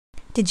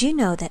Did you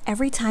know that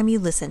every time you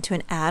listen to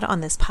an ad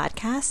on this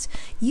podcast,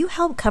 you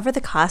help cover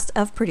the cost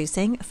of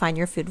producing Find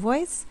Your Food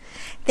Voice?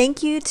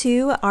 Thank you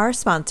to our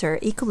sponsor,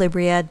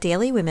 Equilibria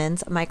Daily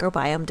Women's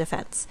Microbiome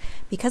Defense.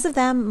 Because of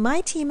them, my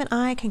team and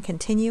I can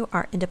continue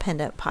our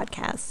independent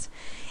podcast.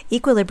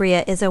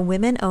 Equilibria is a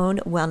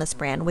women-owned wellness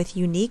brand with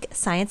unique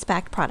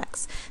science-backed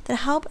products that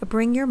help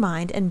bring your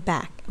mind and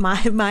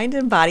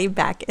body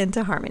back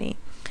into harmony.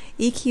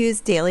 EQ's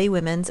Daily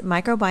Women's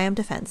Microbiome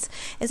Defense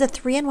is a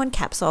 3-in-1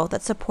 capsule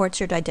that supports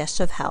your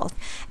digestive health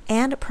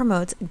and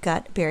promotes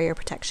gut barrier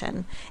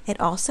protection. It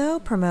also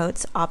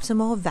promotes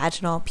optimal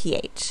vaginal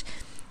pH.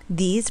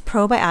 These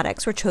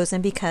probiotics were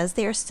chosen because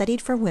they are studied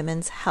for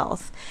women's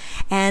health.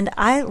 And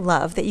I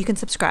love that you can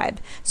subscribe.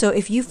 So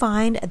if you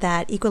find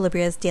that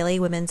Equilibria's Daily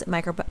Women's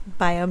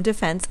Microbiome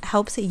Defense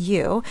helps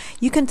you,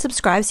 you can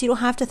subscribe so you don't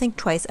have to think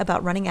twice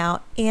about running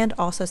out and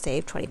also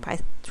save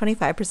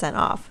 25%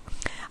 off.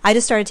 I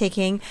just started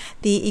taking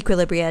the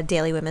Equilibria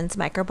Daily Women's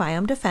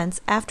Microbiome Defense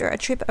after a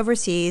trip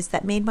overseas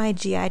that made my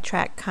GI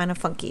tract kind of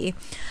funky.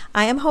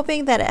 I am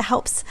hoping that it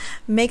helps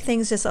make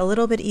things just a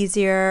little bit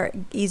easier,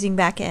 easing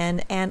back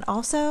in. And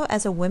also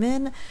as a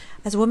woman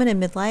in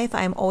midlife,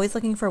 I'm always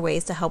looking for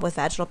ways to help with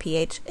vaginal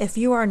pH. If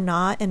you are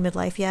not in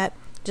midlife yet,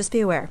 just be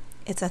aware.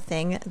 It's a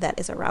thing that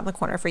is around the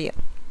corner for you.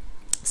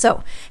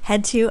 So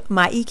head to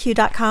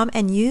myeq.com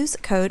and use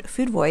code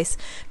FOODVOICE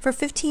for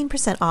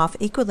 15% off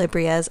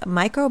Equilibria's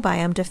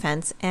Microbiome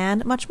Defense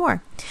and much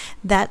more.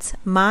 That's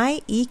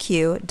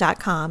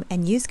myeq.com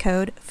and use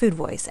code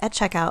FOODVOICE at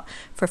checkout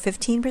for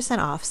 15%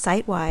 off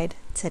site-wide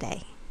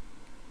today.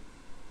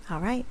 All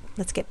right,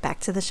 let's get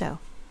back to the show.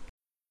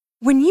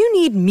 When you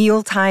need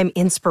mealtime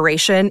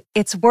inspiration,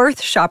 it's worth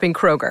shopping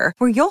Kroger,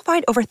 where you'll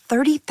find over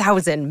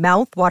 30,000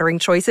 mouth-watering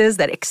choices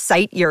that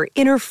excite your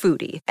inner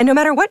foodie. And no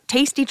matter what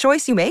tasty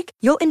choice you make,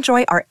 you'll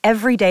enjoy our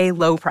everyday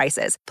low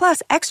prices,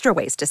 plus extra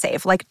ways to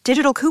save, like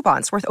digital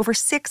coupons worth over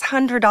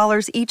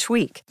 $600 each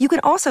week. You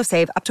can also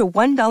save up to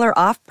 $1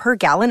 off per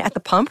gallon at the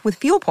pump with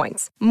fuel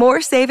points.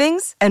 More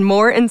savings and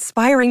more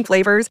inspiring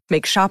flavors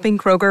make shopping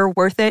Kroger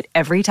worth it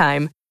every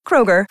time.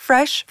 Kroger,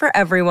 fresh for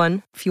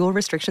everyone. Fuel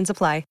restrictions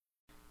apply.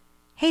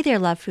 Hey there,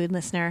 Love Food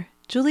listener.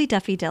 Julie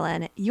Duffy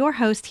Dillon, your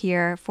host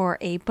here for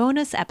a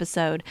bonus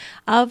episode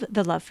of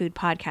the Love Food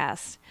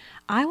Podcast.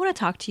 I want to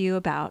talk to you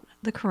about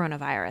the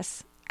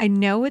coronavirus. I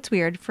know it's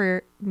weird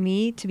for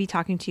me to be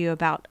talking to you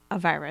about a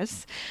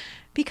virus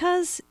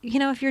because,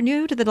 if you're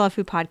new to the Love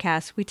Food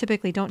Podcast, we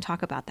typically don't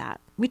talk about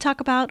that. We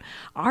talk about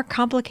our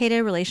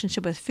complicated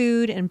relationship with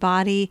food and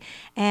body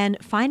and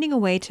finding a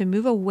way to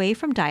move away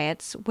from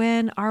diets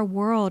when our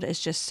world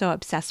is just so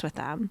obsessed with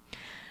them.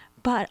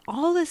 But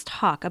all this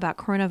talk about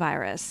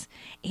coronavirus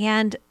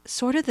and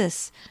sort of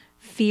this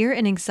fear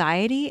and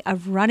anxiety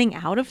of running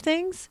out of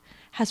things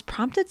has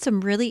prompted some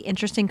really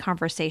interesting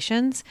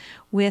conversations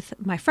with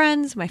my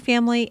friends, my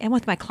family, and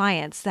with my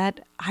clients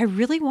that I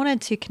really wanted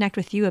to connect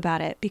with you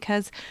about it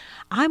because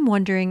I'm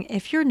wondering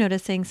if you're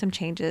noticing some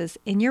changes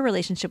in your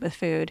relationship with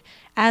food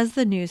as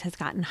the news has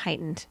gotten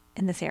heightened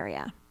in this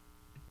area.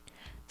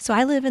 So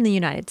I live in the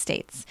United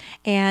States,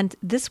 and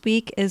this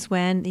week is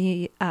when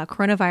the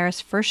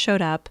coronavirus first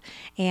showed up,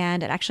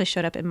 and it actually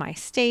showed up in my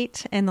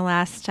state in the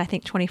last,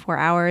 24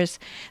 hours.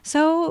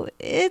 So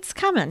it's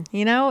coming,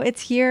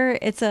 it's here.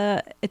 It's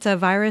a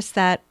virus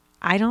that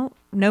I don't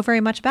know very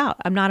much about.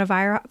 I'm not a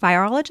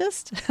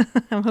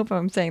virologist. I hope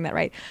I'm saying that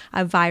right.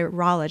 A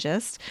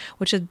virologist,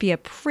 which would be a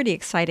pretty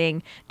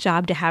exciting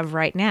job to have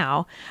right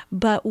now.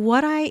 But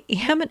what I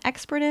am an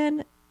expert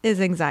in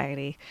is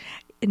anxiety.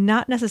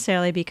 Not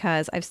necessarily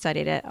because I've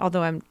studied it,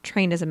 although I'm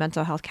trained as a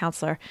mental health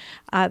counselor.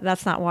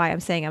 That's not why I'm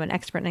saying I'm an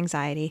expert in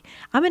anxiety.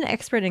 I'm an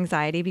expert in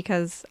anxiety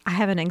because I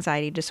have an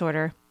anxiety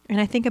disorder,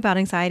 and I think about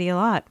anxiety a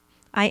lot.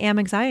 I am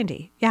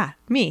anxiety. Yeah,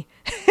 me.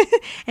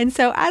 And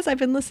so as I've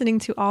been listening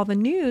to all the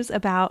news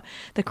about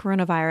the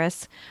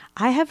coronavirus,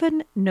 I have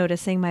been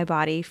noticing my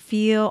body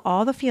feel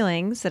all the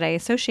feelings that I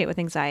associate with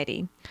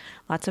anxiety.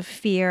 Lots of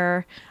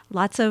fear,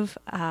 lots of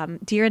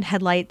deer in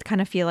headlight kind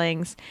of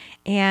feelings,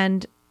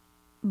 and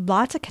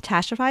lots of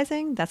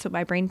catastrophizing. That's what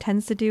my brain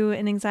tends to do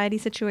in anxiety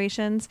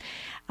situations.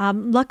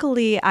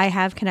 Luckily, I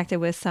have connected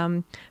with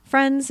some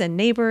friends and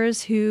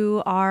neighbors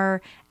who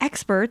are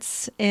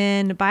experts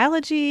in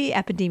biology,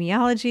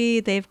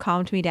 epidemiology. They've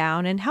calmed me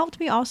down and helped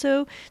me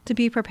also to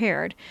be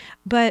prepared.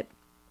 But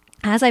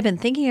as I've been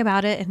thinking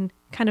about it and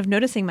kind of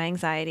noticing my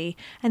anxiety,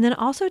 and then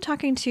also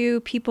talking to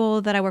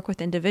people that I work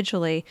with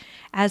individually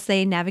as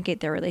they navigate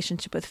their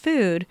relationship with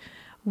food,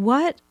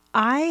 what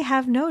I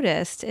have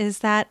noticed is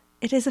that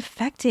it is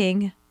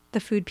affecting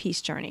the food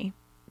peace journey.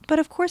 But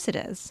of course it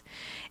is.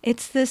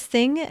 It's this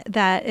thing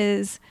that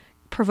is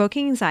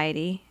provoking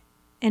anxiety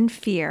and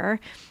fear,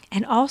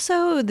 and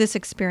also this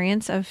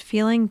experience of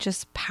feeling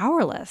just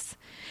powerless.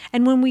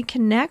 And when we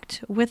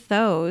connect with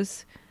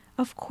those,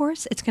 of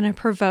course, it's going to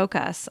provoke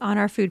us on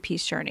our food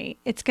peace journey.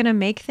 It's going to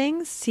make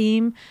things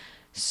seem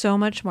so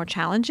much more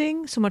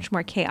challenging, so much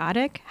more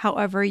chaotic,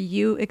 however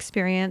you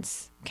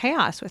experience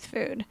chaos with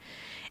food.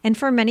 And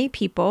for many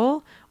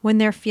people, when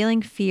they're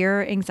feeling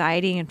fear,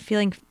 anxiety, and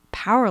feeling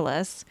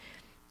powerless,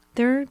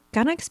 they're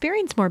going to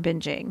experience more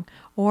binging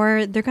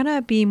or they're going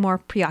to be more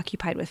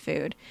preoccupied with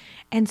food.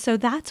 And so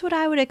that's what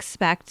I would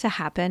expect to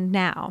happen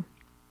now.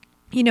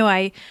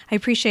 I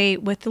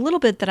appreciate with the little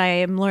bit that I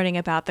am learning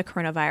about the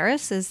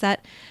coronavirus is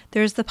that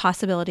there's the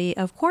possibility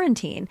of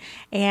quarantine.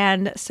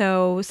 And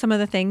so some of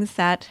the things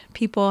that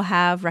people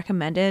have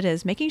recommended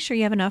is making sure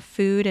you have enough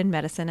food and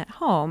medicine at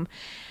home,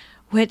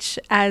 which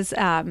as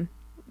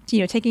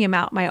taking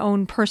about my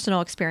own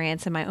personal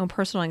experience and my own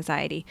personal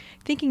anxiety,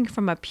 thinking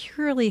from a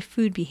purely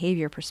food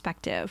behavior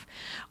perspective,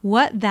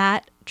 what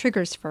that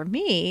triggers for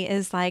me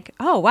is like,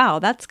 oh, wow,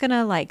 that's going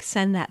to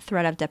send that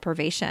threat of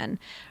deprivation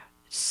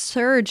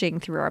surging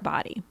through our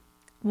body.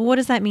 What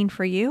does that mean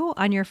for you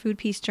on your food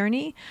peace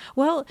journey?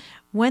 Well,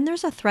 when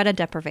there's a threat of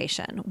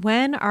deprivation,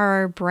 when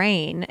our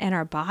brain and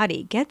our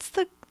body gets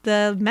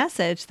the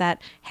message that,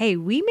 hey,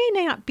 we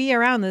may not be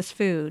around this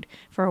food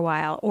for a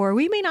while, or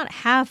we may not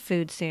have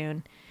food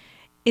soon,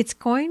 it's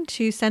going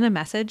to send a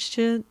message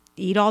to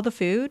eat all the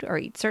food or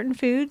eat certain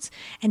foods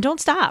and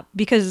don't stop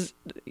because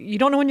you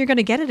don't know when you're going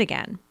to get it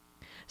again.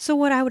 So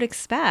what I would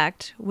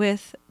expect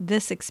with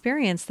this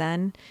experience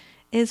then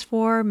is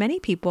for many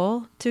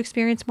people to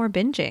experience more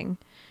binging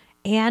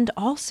and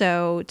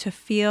also to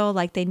feel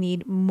like they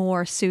need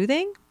more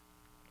soothing.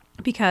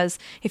 Because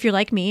if you're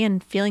like me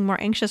and feeling more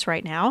anxious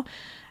right now,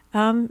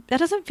 that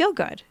doesn't feel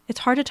good. It's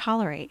hard to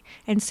tolerate.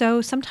 And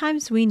so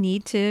sometimes we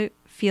need to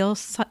feel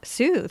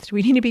soothed.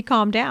 We need to be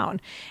calmed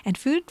down. And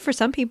food for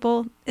some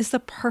people is the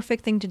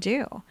perfect thing to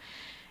do.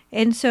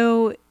 And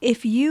so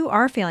if you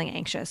are feeling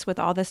anxious with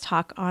all this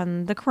talk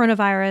on the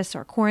coronavirus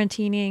or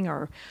quarantining,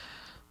 or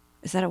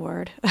is that a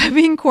word?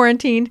 Being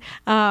quarantined,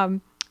 I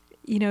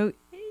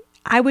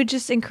would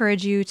just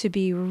encourage you to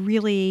be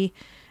really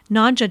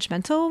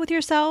non-judgmental with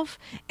yourself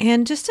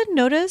and just to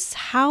notice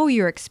how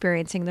you're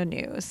experiencing the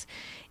news.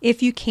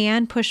 If you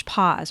can, push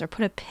pause or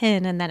put a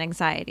pin in that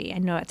anxiety. I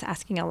know it's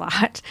asking a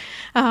lot.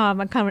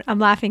 I'm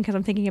laughing because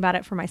I'm thinking about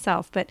it for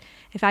myself. But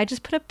if I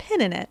just put a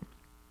pin in it,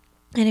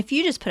 and if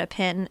you just put a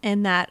pin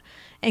in that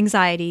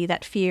anxiety,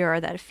 that fear, or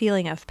that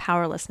feeling of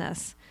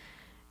powerlessness,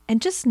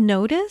 and just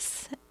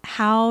notice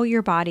how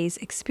your body's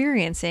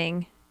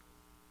experiencing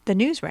the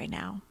news right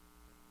now.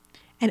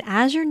 And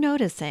as you're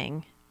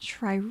noticing,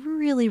 try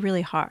really,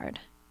 really hard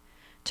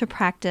to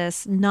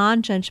practice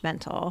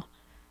non-judgmental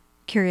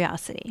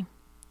curiosity.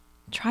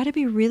 Try to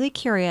be really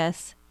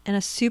curious in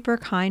a super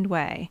kind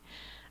way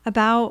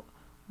about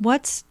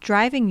what's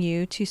driving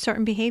you to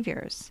certain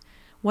behaviors,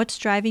 what's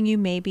driving you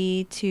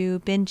maybe to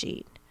binge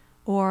eat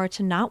or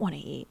to not want to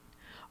eat,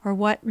 or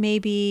what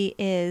maybe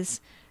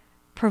is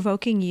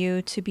provoking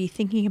you to be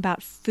thinking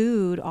about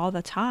food all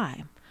the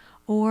time,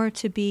 or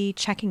to be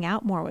checking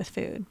out more with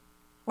food,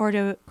 or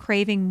to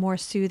craving more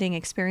soothing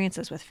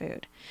experiences with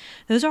food.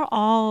 Those are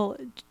all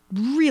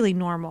really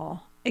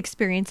normal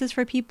experiences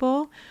for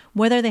people,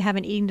 whether they have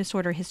an eating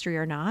disorder history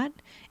or not,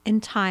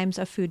 in times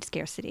of food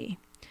scarcity.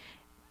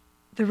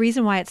 The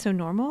reason why it's so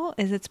normal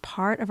is it's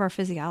part of our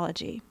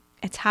physiology.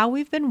 It's how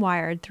we've been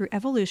wired through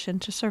evolution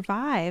to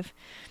survive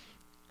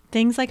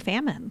things like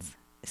famines.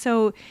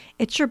 So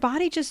it's your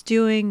body just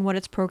doing what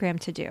it's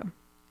programmed to do.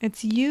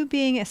 It's you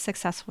being a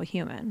successful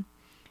human.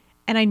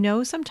 And I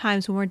know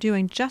sometimes when we're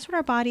doing just what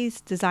our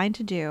body's designed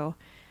to do,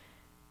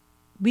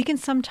 we can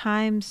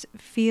sometimes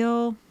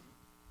feel,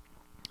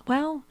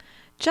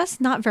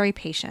 just not very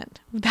patient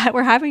that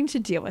we're having to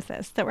deal with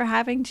this, that we're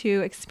having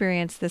to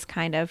experience this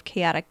kind of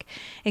chaotic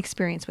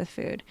experience with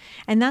food.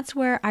 And that's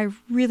where I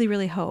really,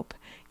 really hope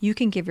you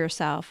can give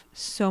yourself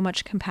so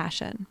much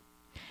compassion.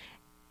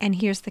 And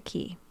here's the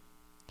key.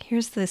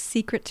 Here's the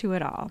secret to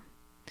it all.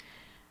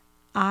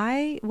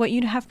 I want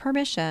you to have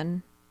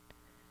permission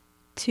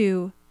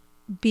to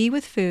be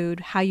with food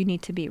how you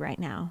need to be right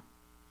now.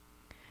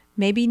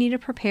 Maybe you need to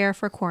prepare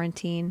for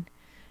quarantine.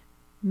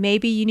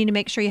 Maybe you need to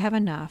make sure you have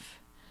enough.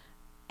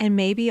 And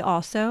maybe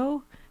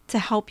also to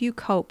help you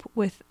cope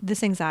with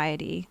this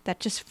anxiety that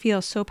just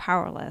feels so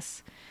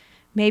powerless.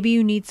 Maybe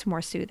you need some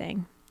more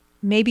soothing.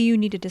 Maybe you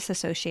need to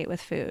disassociate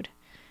with food.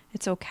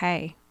 It's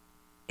okay.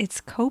 It's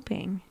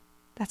coping.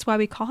 That's why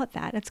we call it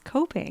that. It's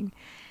coping.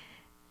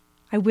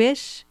 I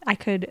wish I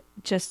could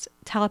just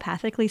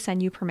telepathically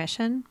send you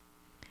permission.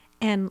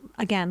 And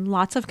again,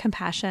 lots of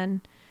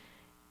compassion.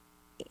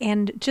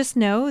 And just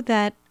know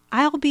that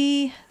I'll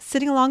be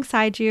sitting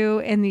alongside you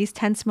in these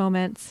tense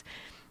moments.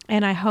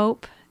 And I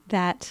hope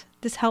that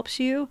this helps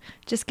you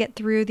just get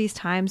through these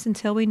times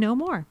until we know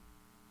more.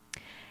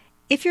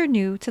 If you're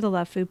new to the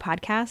Love Food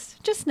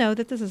podcast, just know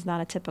that this is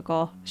not a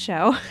typical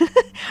show.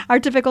 Our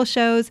typical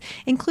shows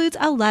includes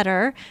a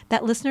letter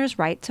that listeners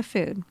write to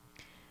food.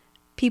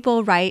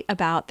 People write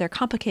about their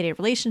complicated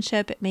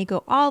relationship. It may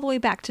go all the way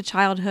back to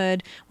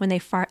childhood when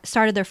they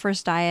started their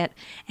first diet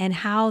and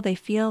how they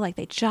feel like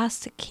they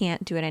just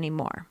can't do it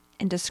anymore,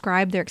 and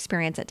describe their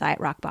experience at diet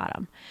rock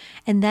bottom.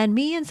 And then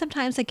me and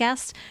sometimes a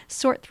guest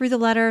sort through the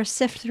letter,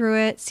 sift through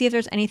it, see if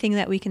there's anything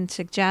that we can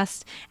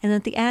suggest. And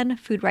at the end,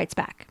 food writes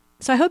back.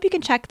 So I hope you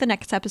can check the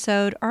next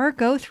episode or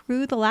go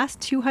through the last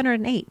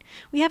 208.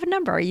 We have a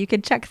number you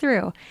can check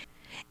through.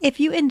 If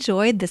you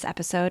enjoyed this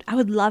episode, I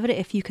would love it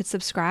if you could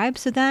subscribe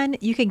so then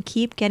you can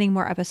keep getting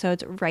more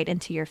episodes right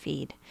into your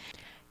feed.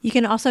 You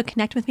can also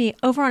connect with me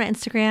over on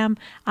Instagram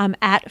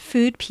at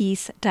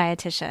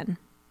FoodPeaceDietitian.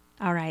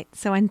 All right,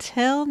 so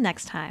until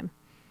next time,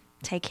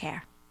 take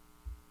care.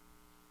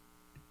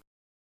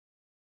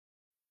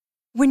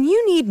 When you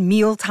need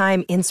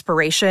mealtime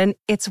inspiration,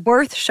 it's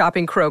worth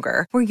shopping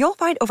Kroger, where you'll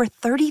find over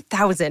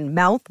 30,000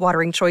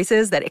 mouth-watering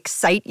choices that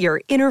excite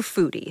your inner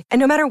foodie. And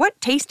no matter what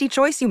tasty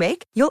choice you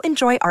make, you'll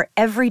enjoy our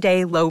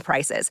everyday low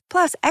prices,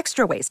 plus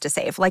extra ways to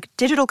save, like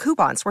digital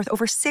coupons worth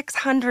over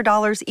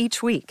 $600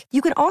 each week.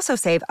 You can also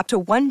save up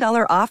to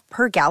 $1 off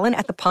per gallon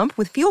at the pump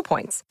with fuel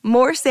points.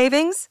 More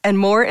savings and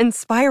more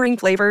inspiring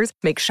flavors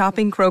make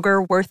shopping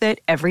Kroger worth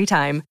it every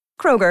time.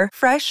 Kroger,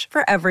 fresh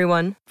for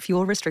everyone.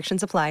 Fuel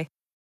restrictions apply.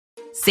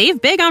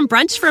 Save big on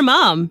brunch for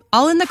mom,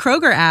 all in the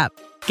Kroger app.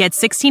 Get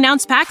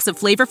 16-ounce packs of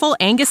flavorful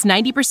Angus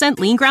 90%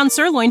 lean ground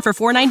sirloin for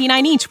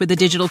 $4.99 each with a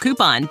digital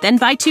coupon. Then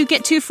buy 2,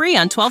 get 2 free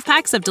on 12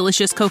 packs of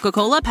delicious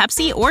Coca-Cola,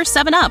 Pepsi, or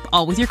 7-Up,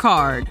 all with your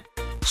card.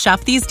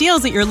 Shop these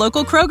deals at your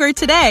local Kroger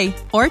today,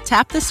 or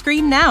tap the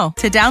screen now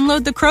to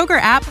download the Kroger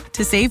app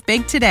to save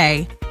big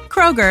today.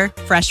 Kroger,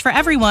 fresh for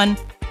everyone.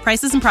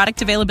 Prices and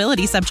product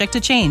availability subject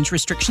to change.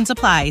 Restrictions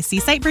apply. See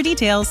site for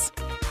details.